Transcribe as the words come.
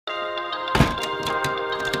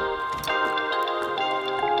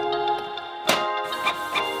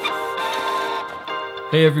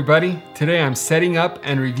Hey everybody, today I'm setting up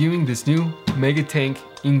and reviewing this new Mega Tank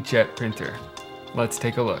Inkjet printer. Let's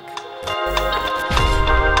take a look.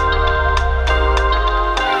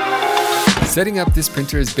 Setting up this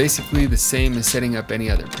printer is basically the same as setting up any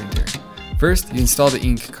other printer. First, you install the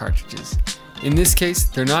ink cartridges. In this case,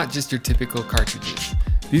 they're not just your typical cartridges.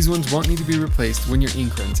 These ones won't need to be replaced when your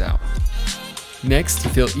ink runs out. Next,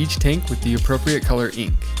 fill each tank with the appropriate color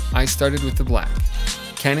ink. I started with the black.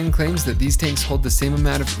 Canon claims that these tanks hold the same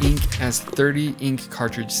amount of ink as 30 ink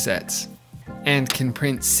cartridge sets and can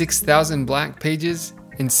print 6,000 black pages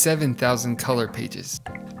and 7,000 color pages.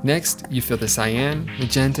 Next, you fill the cyan,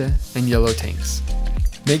 magenta, and yellow tanks.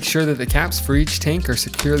 Make sure that the caps for each tank are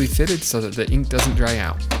securely fitted so that the ink doesn't dry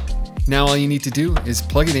out. Now all you need to do is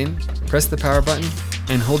plug it in, press the power button,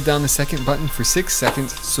 and hold down the second button for 6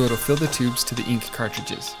 seconds so it'll fill the tubes to the ink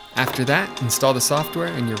cartridges. After that, install the software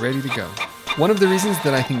and you're ready to go. One of the reasons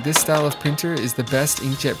that I think this style of printer is the best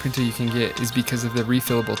inkjet printer you can get is because of the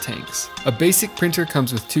refillable tanks. A basic printer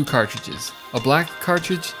comes with 2 cartridges, a black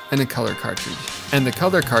cartridge and a color cartridge. And the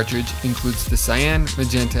color cartridge includes the cyan,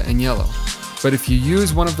 magenta, and yellow. But if you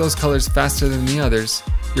use one of those colors faster than the others,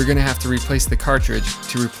 you're going to have to replace the cartridge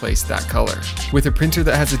to replace that color. With a printer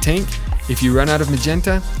that has a tank, if you run out of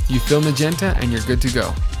magenta, you fill magenta and you're good to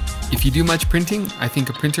go. If you do much printing, I think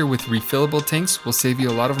a printer with refillable tanks will save you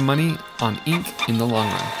a lot of money on ink in the long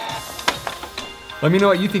run. Let me know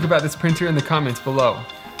what you think about this printer in the comments below.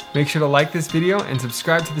 Make sure to like this video and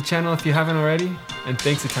subscribe to the channel if you haven't already, and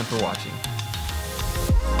thanks a ton for watching.